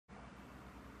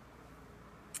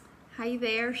Hi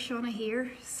there, Shauna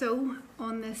here. So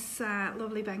on this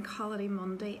lovely bank holiday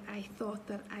Monday, I thought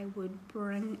that I would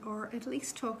bring or at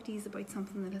least talk to you about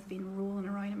something that has been rolling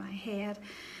around in my head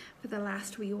for the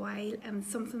last wee while, and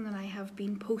something that I have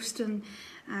been posting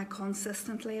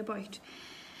consistently about.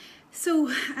 So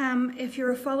if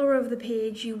you're a follower of the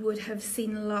page, you would have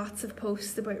seen lots of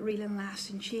posts about real and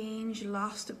lasting change,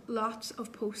 lots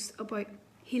of posts about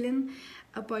healing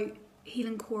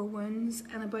core wounds,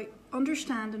 and about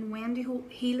understanding when to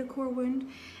heal a core wound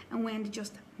and when to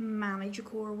just manage a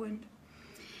core wound.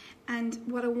 And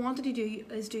what I wanted to do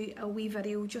is do a wee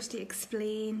video just to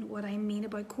explain what I mean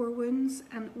about core wounds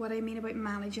and what I mean about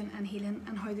managing and healing,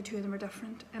 and how the two of them are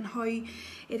different, and how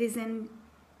it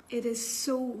is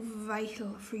so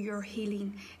vital for your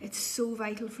healing. It's so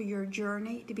vital for your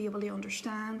journey to be able to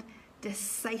understand,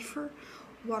 decipher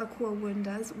what a core wound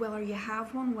is, whether you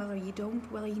have one, whether you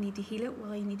don't, whether you need to heal it,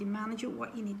 whether you need to manage it,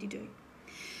 what you need to do.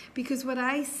 Because what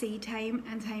I see time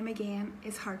and time again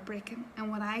is heartbreaking,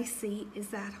 and what I see is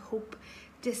that hope,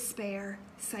 despair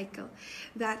cycle,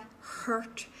 that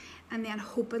hurt, and then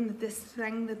hoping that this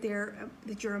thing that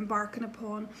you're embarking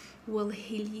upon will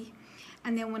heal you.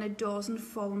 And then when it doesn't,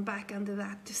 falling back into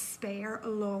that despair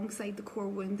alongside the core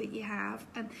wound that you have.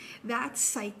 And that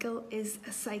cycle is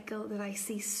a cycle that I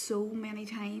see so many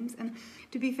times. And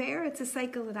to be fair, it's a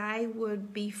cycle that I would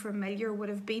have been familiar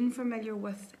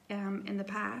with in the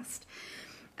past.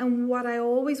 And what I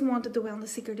always wanted the Wellness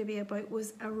Seeker to be about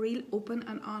was a real open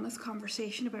and honest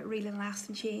conversation about real and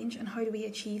lasting change, and how do we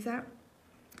achieve that,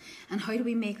 and how do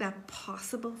we make that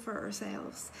possible for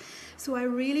ourselves. So I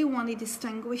really want to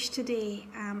distinguish today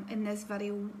in this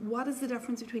video, what is the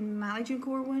difference between managing a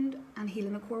core wound and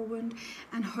healing a core wound,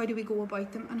 and how do we go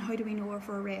about them, and how do we know if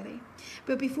we're ready.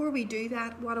 But before we do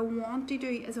that, what I want to do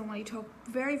is I want to talk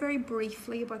very, very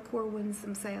briefly about core wounds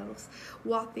themselves,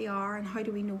 what they are and how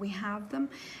do we know we have them.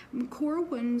 Core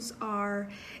wounds are,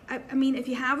 if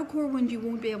you have a core wound, you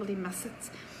won't be able to miss it,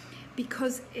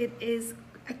 because it is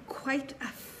quite a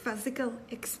physical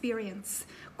experience.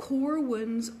 Core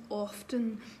wounds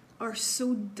often are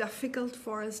so difficult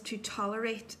for us to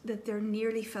tolerate that they're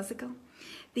nearly physical.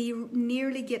 They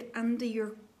nearly get into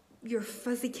your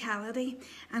physicality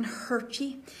and hurt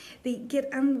you. They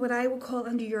get in what I would call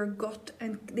under your gut,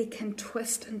 and they can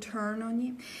twist and turn on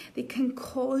you. They can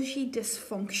cause you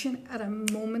dysfunction at a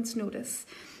moment's notice.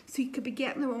 So you could be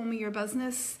getting on with your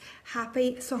business,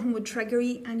 happy, something would trigger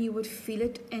you and you would feel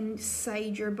it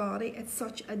inside your body at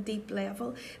such a deep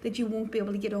level that you won't be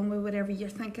able to get on with whatever you're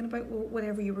thinking about,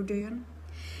 whatever you were doing.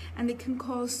 And they can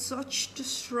cause such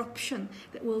disruption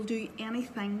that we'll do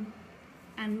anything,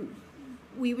 and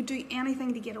we would do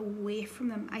anything to get away from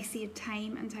them. I see it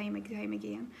time and time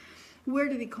again. Where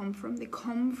do they come from? They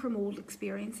come from old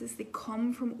experiences. They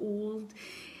come from old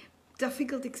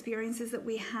difficult experiences that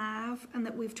we have and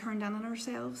that we've turned in on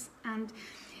ourselves, and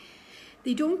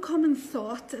they don't come in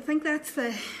thought. I think that's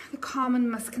the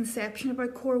common misconception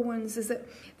about core wounds, is that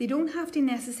they don't have to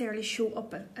necessarily show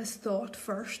up as thought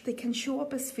first. They can show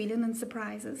up as feeling and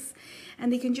surprises,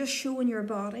 and they can just show in your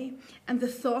body, and the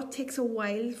thought takes a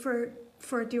while for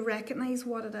it to recognise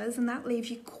what it is, and that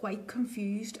leaves you quite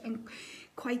confused and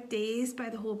quite dazed by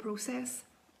the whole process.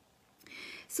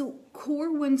 So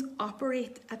core wounds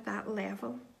operate at that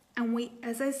level, and we,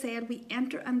 as I said, we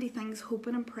enter into things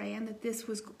hoping and praying that this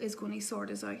is going to sort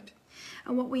us out.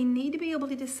 And what we need to be able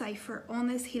to decipher on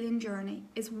this healing journey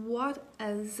is, what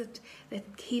is it that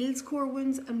heals core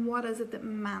wounds and what is it that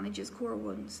manages core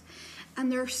wounds. And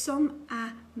there are some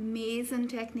amazing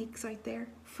techniques out there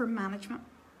for management.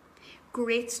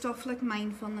 Great stuff like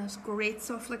mindfulness, great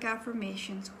stuff like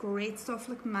affirmations, great stuff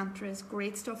like mantras,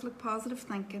 great stuff like positive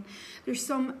thinking. There's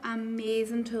some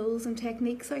amazing tools and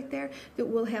techniques out there that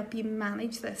will help you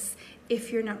manage this if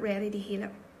you're not ready to heal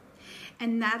it.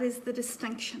 And that is the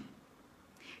distinction.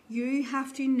 You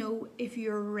have to know if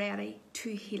you're ready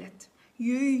to heal it.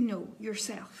 You know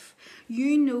yourself.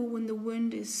 You know when the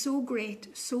wound is so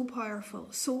great, so powerful,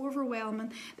 so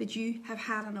overwhelming that you have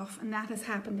had enough. And that has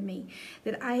happened to me.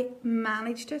 That I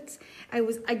managed it. I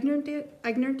was ignorant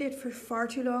to it for far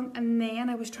too long, and then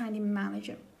I was trying to manage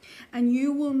it. And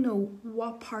you will know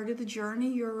what part of the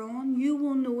journey you're on. You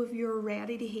will know if you're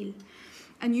ready to heal.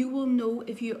 And you will know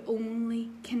if you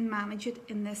only can manage it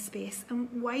in this space.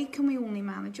 And why can we only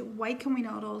manage it? Why can we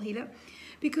not all heal it?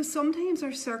 Because sometimes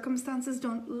our circumstances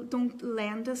don't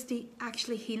lend us to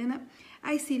actually healing it.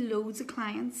 I see loads of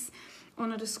clients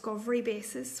on a discovery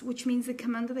basis, which means they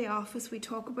come into the office, we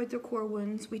talk about their core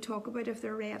wounds, we talk about if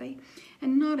they're ready,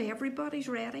 and not everybody's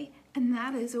ready, and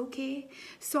that is okay.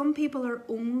 Some people are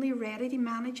only ready to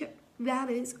manage it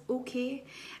That is okay.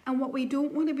 And what we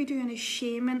don't want to be doing is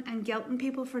shaming and guilting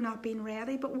people for not being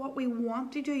ready. But what we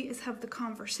want to do is have the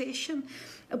conversation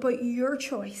about your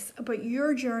choice, about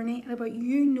your journey, and about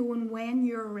you knowing when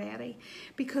you're ready.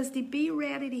 Because to be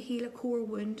ready to heal a core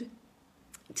wound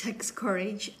takes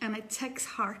courage and it takes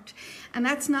heart, and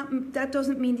that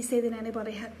doesn't mean to say that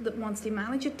anybody that wants to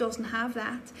manage it doesn't have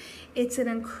that. It's an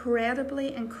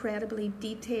incredibly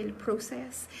detailed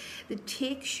process that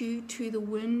takes you to the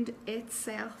wound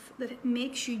itself, that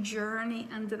makes you journey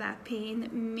into that pain,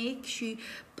 that makes you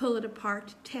pull it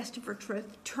apart, test it for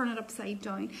truth, turn it upside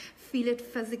down, feel it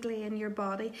physically in your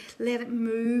body, let it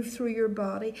move through your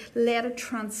body, let it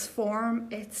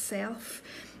transform itself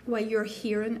while you're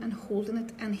hearing and holding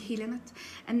it and healing it.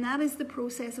 And that is the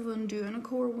process of undoing a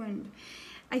core wound.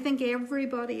 I think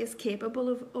everybody is capable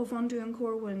of undoing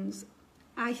core wounds.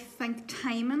 I think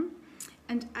timing,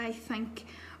 and I think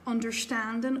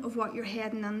understanding of what you're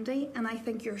heading into, and I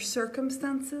think your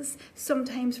circumstances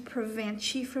sometimes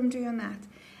prevent you from doing that.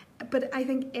 But I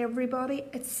think everybody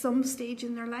at some stage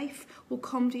in their life will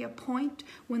come to a point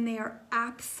when they are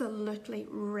absolutely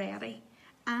ready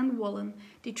and willing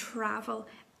to travel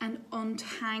and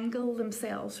untangle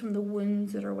themselves from the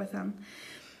wounds that are within.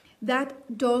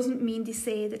 That doesn't mean to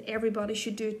say that everybody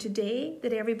should do it today,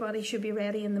 that everybody should be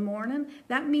ready in the morning.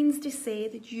 That means to say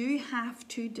that you have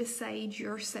to decide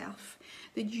yourself,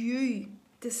 that you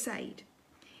decide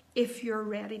if you're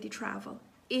ready to travel,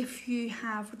 if you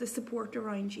have the support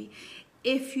around you,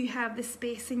 if you have the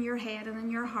space in your head and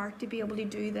in your heart to be able to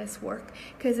do this work,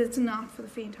 because it's not for the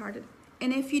faint-hearted.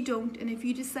 And if you don't, and if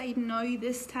you decide now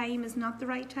this time is not the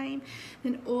right time,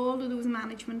 then all of those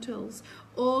management tools,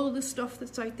 all of the stuff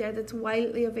that's out there that's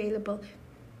widely available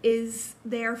is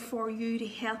there for you to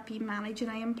help you manage. And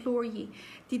I implore you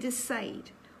to decide,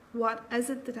 what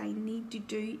is it that I need to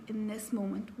do in this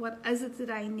moment? What is it that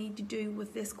I need to do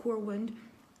with this core wound?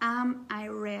 Am I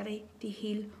ready to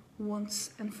heal once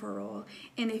and for all?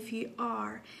 And if you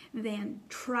are, then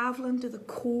traveling to the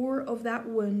core of that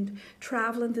wound,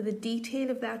 traveling to the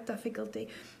detail of that difficulty,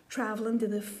 traveling to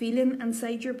the feeling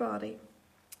inside your body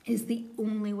is the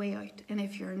only way out. And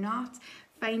if you're not,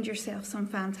 find yourself some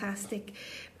fantastic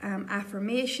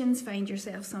affirmations, find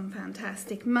yourself some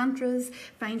fantastic mantras,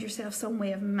 find yourself some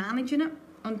way of managing it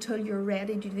until you're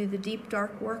ready to do the deep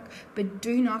dark work. But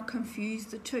do not confuse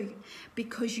the two,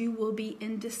 because you will be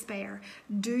in despair.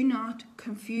 Do not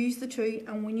confuse the two.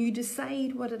 And when you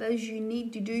decide what it is you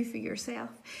need to do for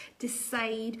yourself,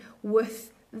 decide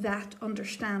with that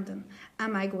understanding.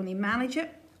 Am I going to manage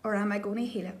it, or am I going to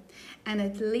heal it? And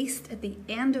at least at the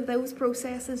end of those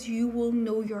processes, you will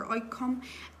know your outcome,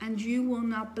 and you will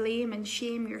not blame and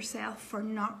shame yourself for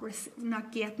not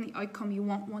getting the outcome you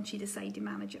want once you decide to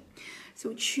manage it.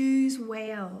 So choose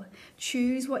well,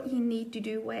 choose what you need to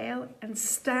do well, and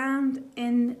stand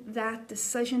in that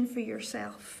decision for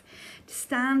yourself.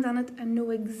 Stand on it and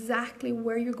know exactly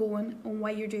where you're going and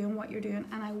why you're doing what you're doing.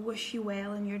 And I wish you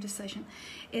well in your decision.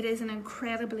 It is an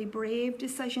incredibly brave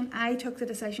decision. I took the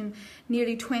decision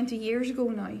nearly 20 years ago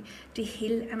now to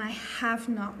heal, and I have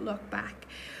not looked back.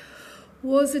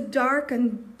 Was it dark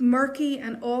and murky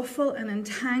and awful and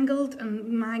entangled, and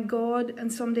my God,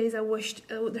 and some days I wished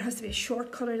there has to be a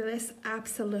shortcut out of this?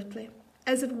 Absolutely.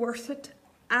 Is it worth it?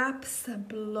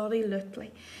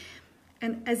 Absolutely.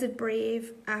 And is it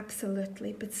brave?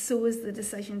 Absolutely. But so is the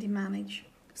decision to manage.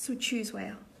 So choose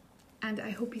well. And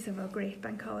I hope you have a great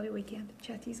bank holiday weekend.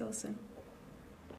 Chat to you all soon.